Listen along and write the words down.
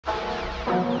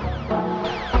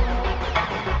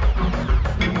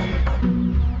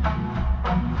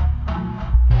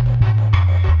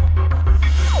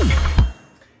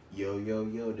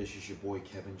Yo, this is your boy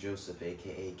Kevin Joseph,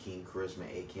 aka King Charisma,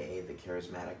 aka the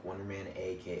Charismatic Wonderman,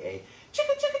 aka chicka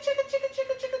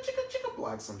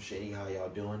black some shitty. How y'all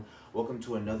doing? Welcome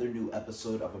to another new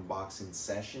episode of Unboxing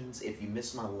Sessions. If you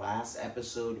missed my last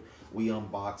episode, we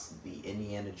unboxed the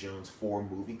Indiana Jones 4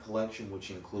 movie collection, which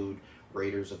include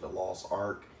Raiders of the Lost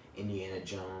Ark, Indiana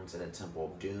Jones and the Temple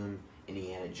of Doom,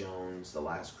 Indiana Jones, The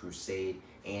Last Crusade,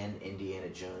 and Indiana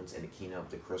Jones and the Kingdom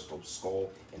of the Crystal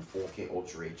Skull in 4K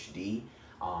Ultra HD.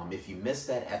 If you missed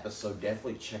that episode,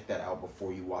 definitely check that out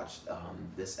before you watch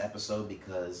this episode,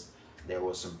 because there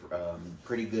was some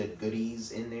pretty good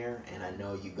goodies in there, and I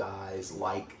know you guys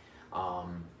like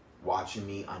watching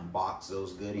me unbox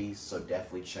those goodies, so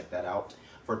definitely check that out.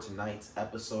 For tonight's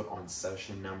episode, on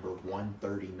session number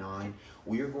 139,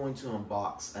 we are going to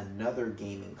unbox another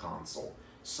gaming console.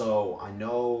 So I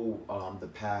know the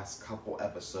past couple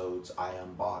episodes I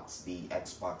unboxed the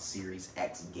Xbox Series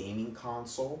X gaming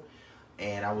console,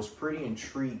 and I was pretty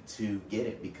intrigued to get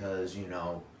it because, you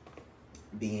know,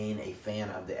 being a fan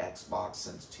of the Xbox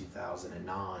since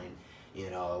 2009, you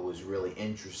know, it was really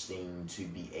interesting to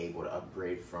be able to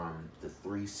upgrade from the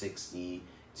 360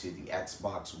 to the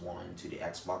Xbox One to the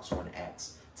Xbox One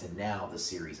X to now the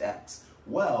Series X.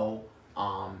 Well,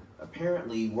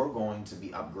 apparently we're going to be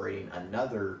upgrading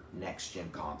another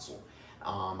next-gen console.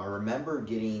 I remember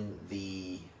getting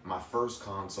my first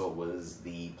console was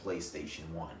the PlayStation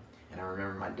 1. And I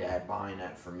remember my dad buying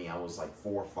that for me. I was like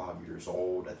 4 or 5 years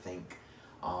old, I think.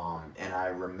 And I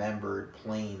remembered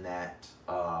playing that,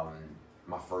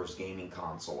 my first gaming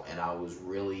console, and I was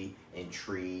really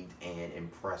intrigued and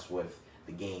impressed with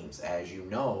the games. As you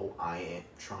know, I am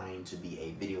trying to be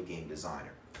a video game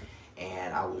designer,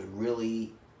 and I was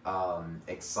really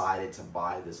excited to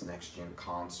buy this next-gen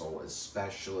console,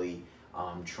 especially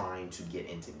trying to get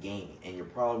into gaming. And you're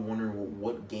probably wondering, well,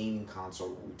 what gaming console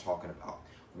are we talking about?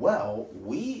 Well,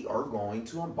 we are going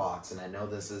to unbox, and I know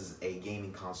this is a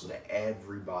gaming console that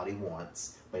everybody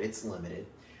wants, but it's limited.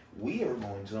 We are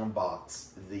going to unbox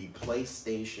the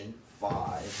PlayStation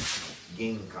 5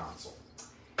 gaming console.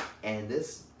 And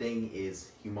this thing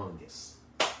is humongous.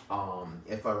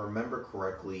 If I remember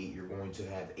correctly, you're going to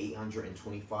have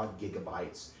 825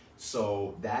 gigabytes.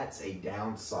 So that's a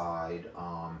downside,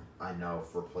 I know,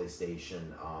 for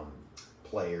PlayStation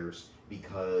players,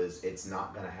 because it's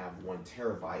not going to have 1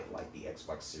 terabyte like the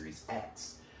Xbox Series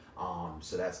X.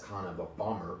 So that's kind of a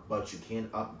bummer, but you can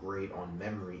upgrade on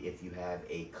memory if you have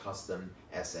a custom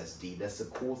SSD. That's the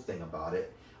cool thing about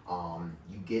it.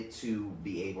 You get to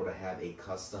be able to have a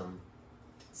custom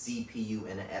CPU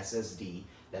and an SSD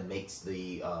that makes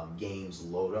the games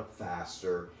load up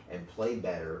faster and play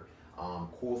better.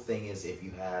 Cool thing is, if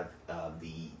you have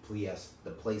the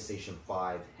PlayStation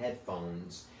 5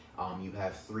 headphones, you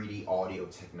have 3D audio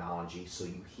technology, so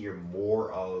you hear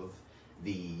more of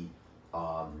the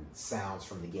sounds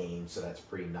from the game, so that's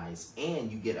pretty nice.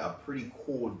 And you get a pretty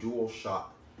cool DualShock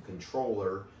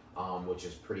controller, which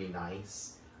is pretty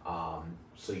nice.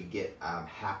 So you get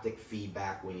haptic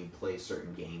feedback when you play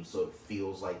certain games, so it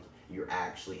feels like you're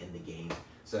actually in the game.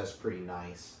 So that's pretty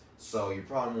nice. So you're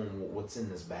probably wondering, what's in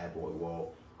this bad boy?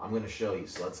 Well, I'm going to show you,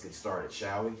 so let's get started,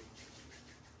 shall we?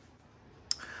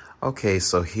 Okay,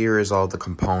 so here is all the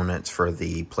components for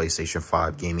the PlayStation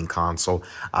 5 gaming console.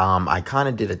 I kind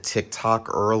of did a TikTok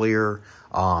earlier,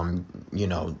 you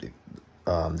know,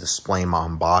 displaying my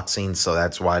unboxing, so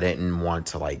that's why I didn't want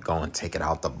to like go and take it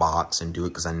out the box and do it,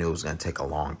 because I knew it was going to take a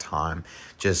long time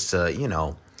just to, you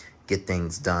know, get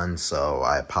things done. So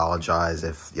I apologize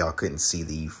if y'all couldn't see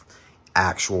the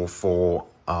actual full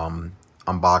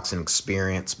unboxing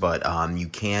experience, but you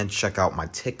can check out my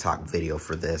TikTok video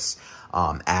for this,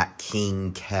 at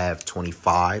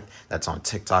KingKev25. That's on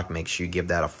TikTok. Make sure you give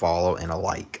that a follow and a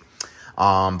like.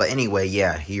 But anyway,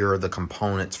 yeah, here are the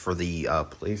components for the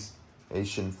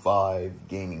PlayStation 5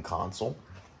 gaming console.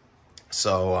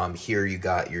 So here you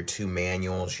got your 2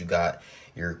 manuals. You got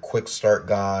your quick start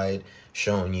guide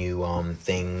showing you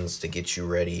things to get you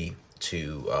ready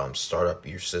to start up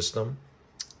your system.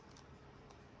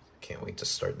 Can't wait to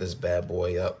start this bad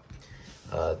boy up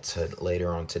later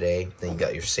on today. Then you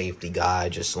got your safety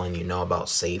guide, just letting you know about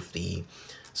safety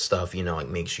stuff, you know, like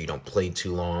make sure you don't play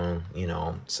too long, you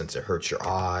know, since it hurts your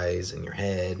eyes and your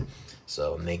head.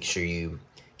 So make sure you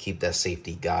keep that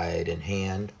safety guide in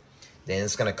hand. Then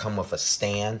it's going to come with a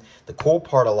stand. The cool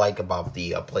part I like about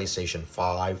the PlayStation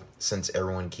 5, since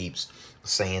everyone keeps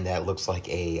saying that it looks like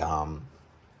a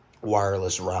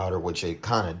wireless router, which it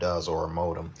kind of does, or a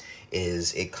modem,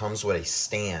 is it comes with a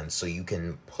stand, so you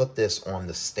can put this on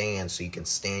the stand so you can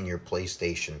stand your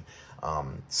PlayStation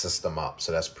system up.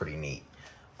 So that's pretty neat.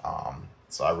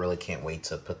 So I really can't wait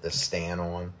to put this stand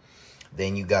on.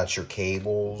 Then you got your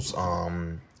cables.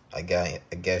 I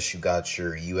guess you got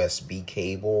your USB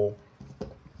cable.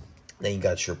 Then you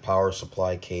got your power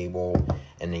supply cable,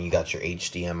 and then you got your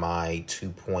HDMI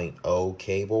 2.0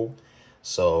 cable.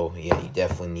 So yeah, you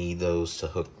definitely need those to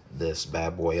hook this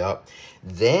bad boy up.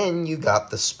 Then you got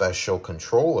the special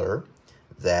controller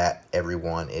that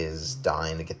everyone is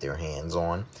dying to get their hands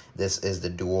on. This is the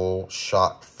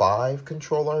DualShock 5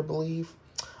 controller, I believe.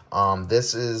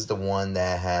 This is the one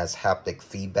that has haptic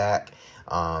feedback,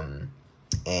 and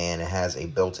it has a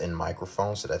built-in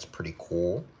microphone, so that's pretty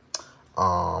cool.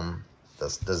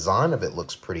 The design of it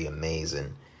looks pretty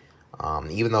amazing.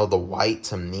 Even though the white,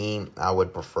 to me, I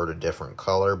would prefer the different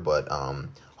color, but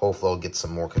hopefully I'll get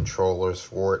some more controllers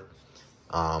for it.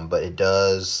 But it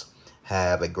does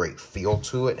have a great feel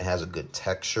to it. It has a good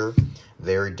texture.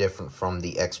 Very different from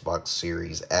the Xbox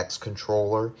Series X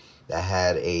controller that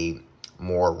had a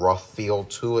more rough feel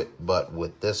to it. But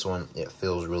with this one, it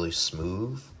feels really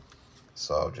smooth.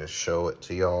 So I'll just show it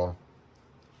to y'all.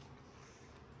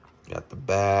 Got the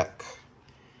back.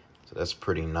 So that's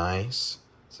pretty nice.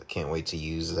 So I can't wait to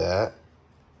use that.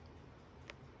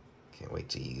 Can't wait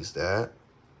to use that.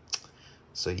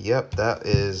 So yep, that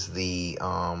is the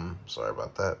sorry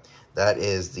about that. That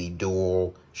is the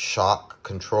DualShock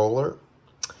controller.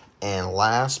 And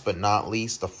last but not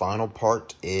least, the final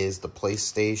part is the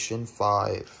PlayStation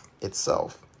 5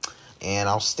 itself. And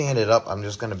I'll stand it up. I'm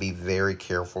just going to be very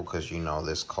careful because, you know,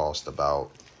 this cost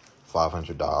about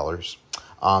 $500.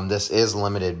 This is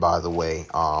limited, by the way.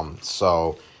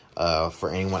 So for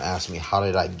anyone asking me, how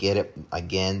did I get it?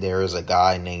 Again, there is a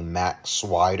guy named Matt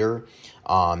Swider.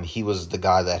 He was the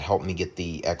guy that helped me get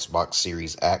the Xbox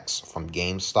Series X from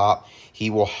GameStop. He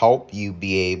will help you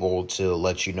be able to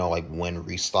let you know like when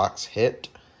restocks hit.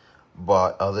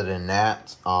 But other than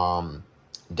that,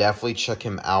 definitely check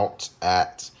him out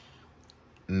at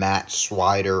Matt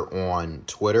Swider on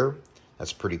Twitter.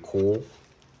 That's pretty cool.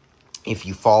 If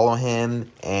you follow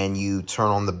him and you turn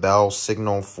on the bell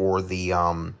signal for the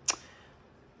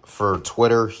for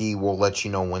Twitter, he will let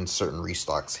you know when certain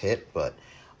restocks hit. But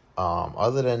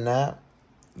other than that,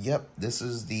 yep, this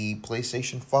is the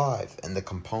PlayStation 5 and the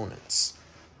components.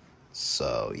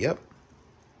 So, yep,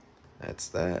 that's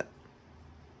that.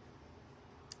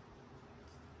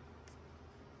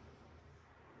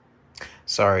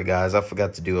 Sorry, guys, I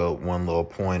forgot to do one little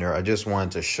pointer. I just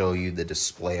wanted to show you the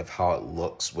display of how it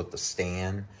looks with the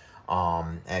stand.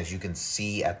 As you can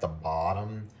see at the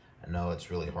bottom, I know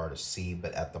it's really hard to see,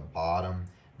 but at the bottom,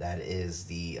 that is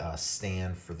the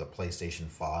stand for the PlayStation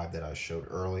 5 that I showed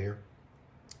earlier.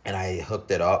 And I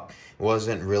hooked it up. It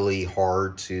wasn't really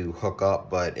hard to hook up,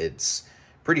 but it's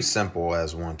pretty simple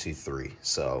as 1, 2, 3.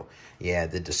 So, yeah,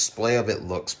 the display of it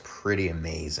looks pretty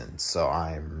amazing. So,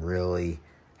 I'm really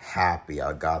happy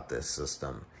I got this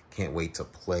system. Can't wait to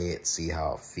play it, see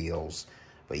how it feels.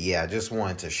 But yeah, I just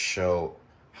wanted to show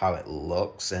how it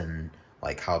looks and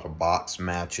like how the box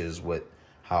matches with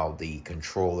how the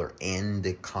controller and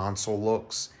the console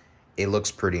looks. It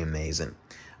looks pretty amazing.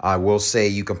 I will say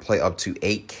you can play up to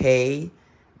 8K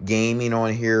gaming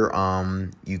on here.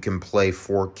 You can play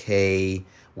 4K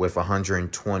with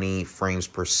 120 frames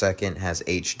per second, has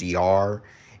HDR.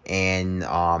 And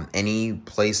any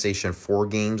PlayStation 4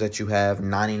 games that you have,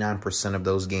 99% of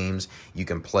those games you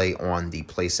can play on the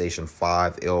PlayStation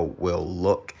 5. It will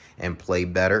look and play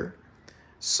better.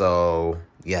 So,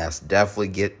 yes, definitely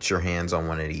get your hands on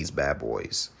one of these bad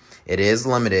boys. It is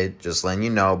limited, just letting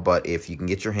you know, but if you can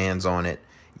get your hands on it,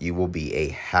 you will be a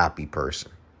happy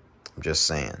person. I'm just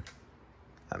saying.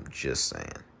 I'm just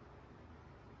saying.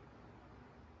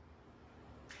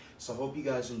 So I hope you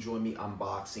guys enjoy me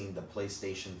unboxing the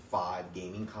PlayStation 5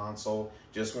 gaming console.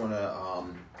 Just want to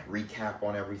recap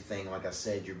on everything. Like I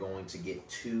said, you're going to get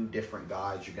 2 different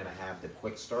guides. You're going to have the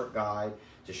quick start guide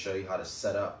to show you how to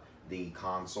set up the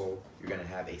console. You're going to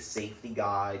have a safety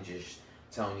guide just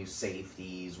telling you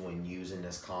safeties when using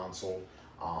this console.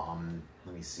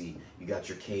 Let me see. You got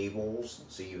your cables.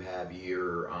 So you have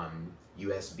your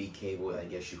USB cable, I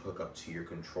guess you hook up to your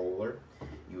controller.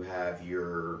 You have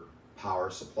your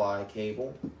power supply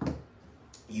cable.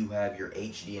 You have your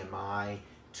HDMI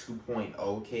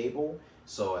 2.0 cable,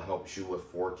 so it helps you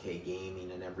with 4K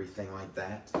gaming and everything like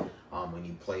that when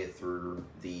you play it through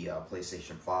the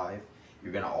PlayStation 5.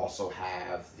 You're gonna also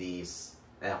have these.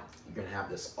 Now you're gonna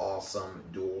have this awesome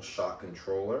DualShock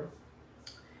controller,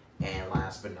 And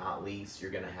last but not least,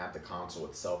 you're going to have the console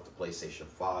itself, the PlayStation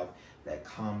 5, that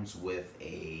comes with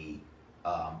a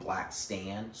black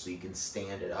stand, so you can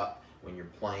stand it up when you're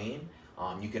playing.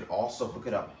 You can also hook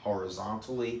it up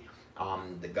horizontally.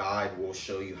 The guide will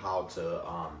show you how to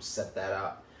set that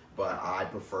up, but I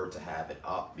prefer to have it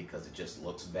up because it just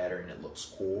looks better and it looks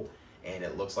cool. And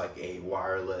it looks like a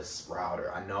wireless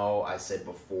router. I know I said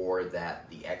before that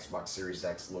the Xbox Series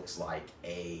X looks like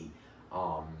a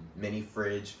mini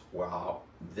fridge, while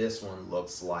this one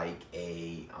looks like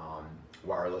a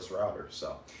wireless router.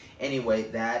 So anyway,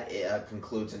 that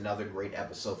concludes another great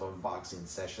episode of Unboxing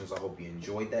Sessions. I hope you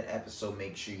enjoyed that episode.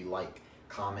 Make sure you like,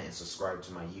 comment, and subscribe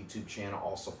to my YouTube channel.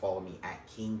 Also follow me at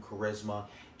King Charisma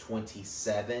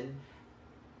 27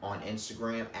 on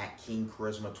Instagram, at King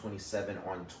Charisma 27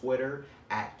 on Twitter,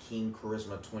 at King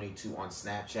Charisma 22 on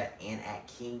Snapchat, and at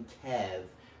King Kev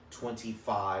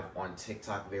 25 on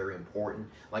TikTok. Very important.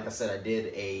 Like I said, I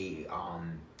did a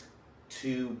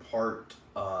 2-part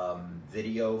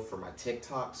video for my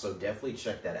TikTok, so definitely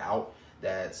check that out.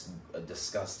 That's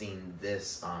discussing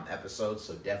this episode,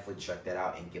 so definitely check that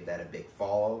out and give that a big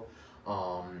follow.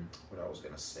 What I was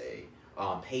gonna say,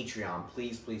 Patreon,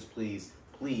 please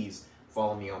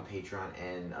follow me on Patreon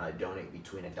and donate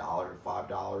between $1 and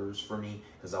 $5 for me,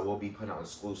 because I will be putting out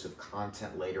exclusive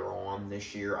content later on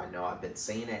this year. I know I've been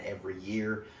saying that every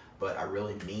year, but I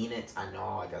really mean it. I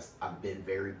know I've been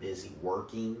very busy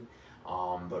working,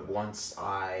 but once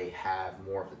I have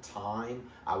more of the time,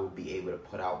 I will be able to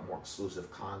put out more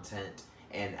exclusive content.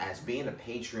 And as being a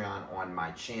Patreon on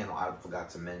my channel, I forgot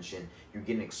to mention, you're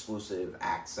getting exclusive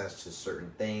access to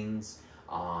certain things.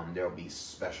 There will be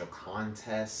special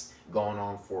contests going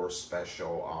on for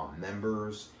special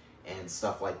members and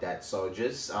stuff like that. So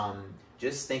just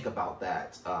think about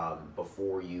that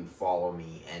before you follow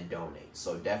me and donate.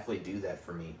 So definitely do that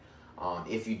for me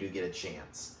if you do get a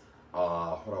chance.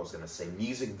 What I was gonna say,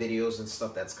 music videos and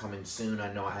stuff, that's coming soon.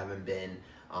 I know I haven't been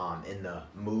in the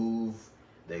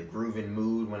grooving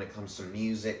mood when it comes to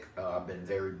music. I've been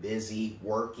very busy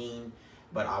working,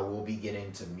 but I will be getting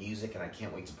into music, and I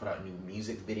can't wait to put out new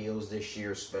music videos this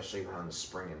year, especially around the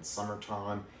spring and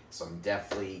summertime. So I'm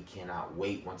definitely cannot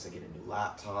wait once I get a new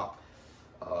laptop.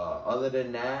 Other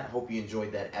than that, hope you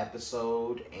enjoyed that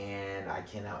episode, and I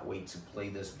cannot wait to play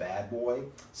this bad boy.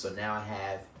 So now I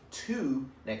have 2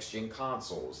 next-gen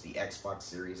consoles, the Xbox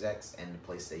Series X and the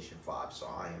PlayStation 5. So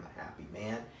I am a happy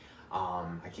man.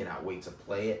 I cannot wait to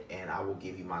play it, and I will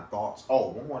give you my thoughts.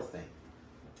 Oh, one more thing.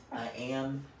 I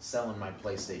am selling my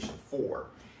PlayStation 4,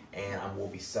 and I will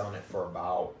be selling it for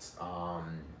about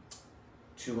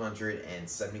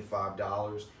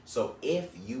 $275. So if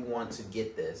you want to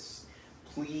get this,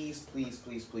 please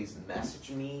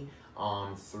message me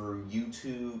through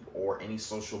YouTube or any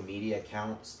social media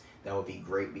accounts. That would be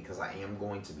great, because I am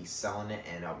going to be selling it,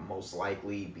 and I'll most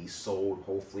likely be sold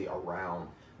hopefully around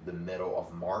the middle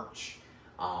of March.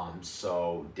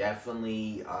 So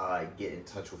definitely get in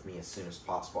touch with me as soon as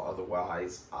possible.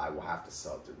 Otherwise, I will have to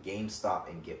sell it through GameStop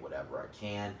and get whatever I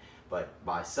can. But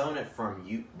by selling it from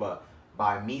you,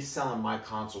 by me selling my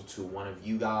console to one of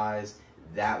you guys,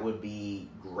 that would be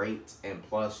great. And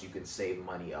plus, you can save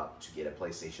money up to get a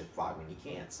PlayStation 5 when you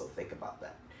can. So think about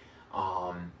that.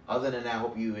 Other than that, I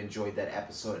hope you enjoyed that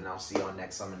episode, and I'll see y'all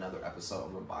next time, another episode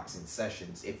of Unboxing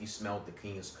Sessions. If you smell what the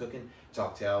king is cooking,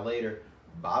 talk to y'all later.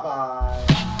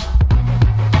 Bye-bye.